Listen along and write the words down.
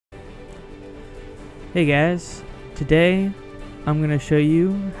Hey guys, today I'm going to show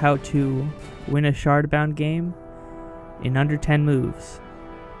you how to win a Shardbound game in under 10 moves,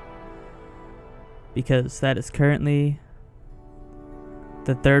 because that is currently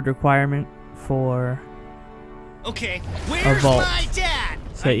the third requirement for a vault.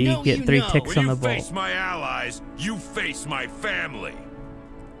 So you get 3 ticks on the vault. When you face my allies, you face my family.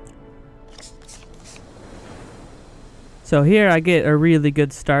 So here I get a really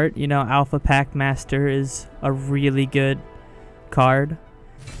good start. You know, Alpha Packmaster is a really good card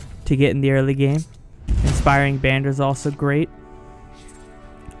to get in the early game. Inspiring Banner is also great.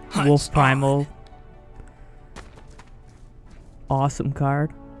 Wolf Primal, awesome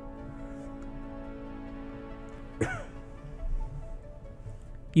card.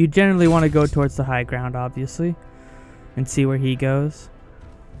 You generally want to go towards the high ground, obviously, and see where he goes.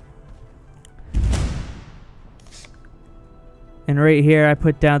 And right here I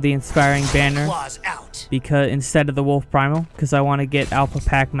put down the Inspiring Banner because instead of the Wolf Primal, because I want to get Alpha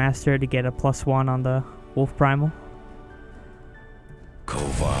Packmaster to get a +1 on the Wolf Primal.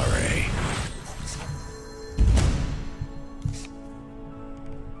 Kovare.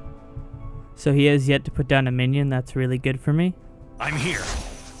 So he has yet to put down a minion. That's really good for me. I'm here.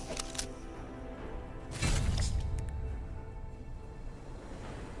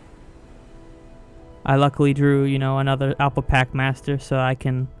 I luckily drew, you know, another Alpha Packmaster, so I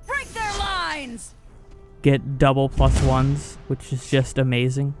can break their lines. Get double +1s, which is just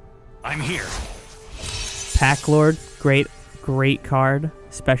amazing. I'm here. Pack Lord, great card,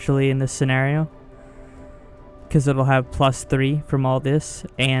 especially in this scenario, because it'll have +3 from all this,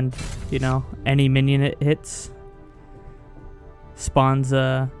 and you know, any minion it hits spawns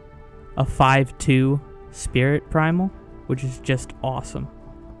a 5/2 Spirit Primal, which is just awesome.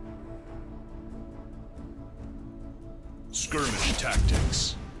 Skirmish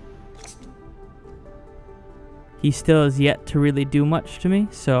tactics. He still has yet to really do much to me,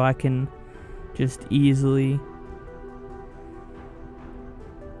 so I can just easily...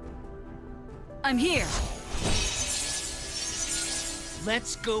 I'm here.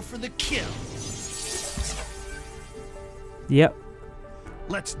 Let's go for the kill. Yep.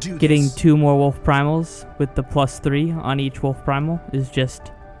 Let's do Getting this. 2 more Wolf Primals with the +3 on each Wolf Primal is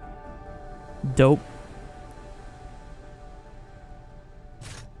just dope.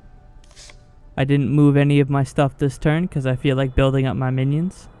 I didn't move any of my stuff this turn because I feel like building up my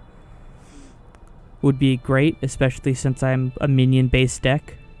minions would be great, especially since I'm a minion-based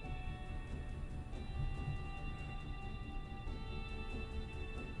deck.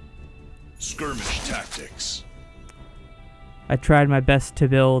 Skirmish tactics. I tried my best to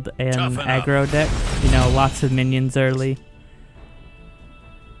build an aggro deck, you know, lots of minions early.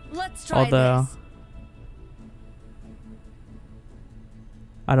 Let's try this.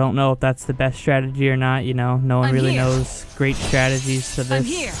 I don't know if that's the best strategy or not, you know, no one really knows great strategies to this. I'm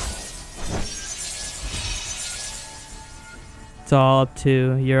here. It's all up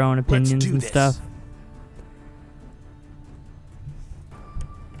to your own opinions and stuff.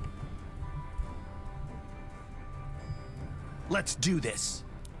 Let's do this.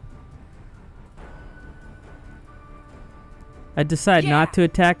 I decide not to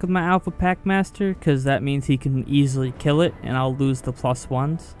attack with my Alpha Packmaster because that means he can easily kill it and I'll lose the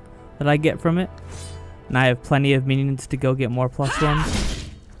 +1s that I get from it. And I have plenty of minions to go get more +1s.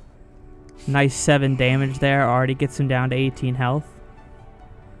 Nice 7 damage there, already gets him down to 18 health.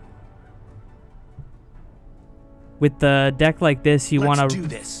 With the deck like this, you want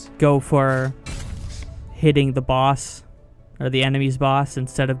to go for hitting the boss or the enemy's boss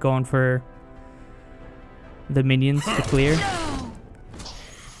instead of going for the minions to clear.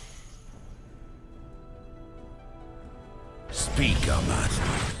 Speak, Ahmad.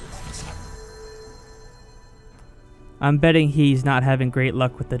 I'm betting he's not having great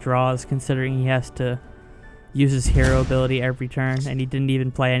luck with the draws, considering he has to use his hero ability every turn, and he didn't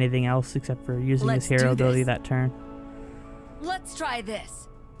even play anything else except for using his hero ability that turn. Let's try this.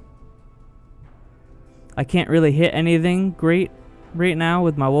 I can't really hit anything great right now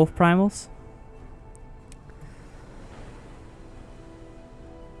with my Wolf Primals.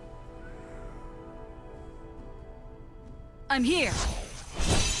 I'm here.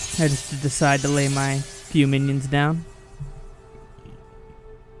 I just decide to lay my few minions down.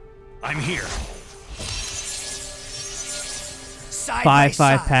 I'm here.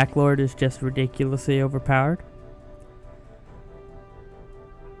 5/5 Pack Lord is just ridiculously overpowered.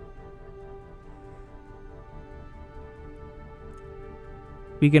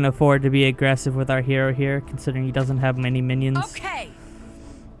 We can afford to be aggressive with our hero here, considering he doesn't have many minions. Okay.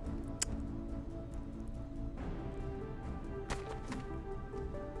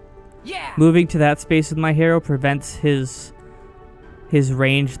 Yeah. Moving to that space with my hero prevents his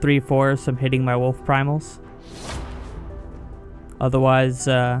range 3/4 from hitting my wolf primals. Otherwise,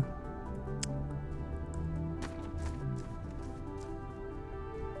 I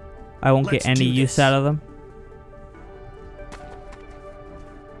won't get any use out of them.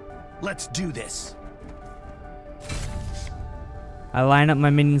 Let's do this. I line up my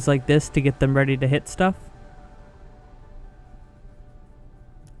minions like this to get them ready to hit stuff.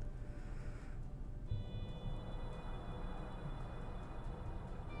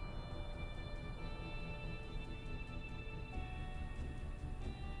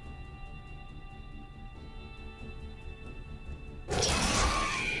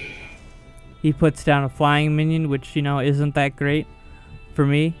 He puts down a flying minion, which, you know, isn't that great for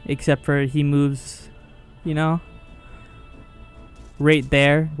me, except for he moves, you know, right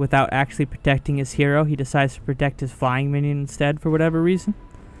there without actually protecting his hero. He decides to protect his flying minion instead for whatever reason.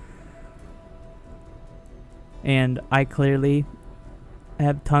 And I clearly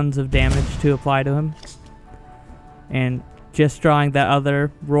have tons of damage to apply to him. And just drawing that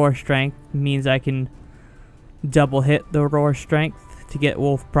other roar strength means I can double hit the roar strength to get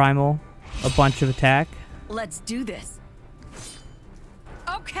wolf primal a bunch of attack. Let's do this.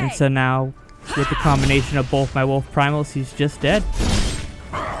 Okay. And so now, with the combination of both my wolf primals, he's just dead.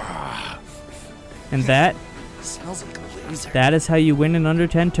 And that is how you win in under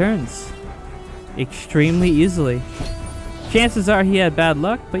 10 turns. Extremely easily. Chances are he had bad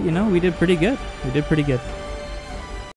luck, but you know, we did pretty good. We did pretty good.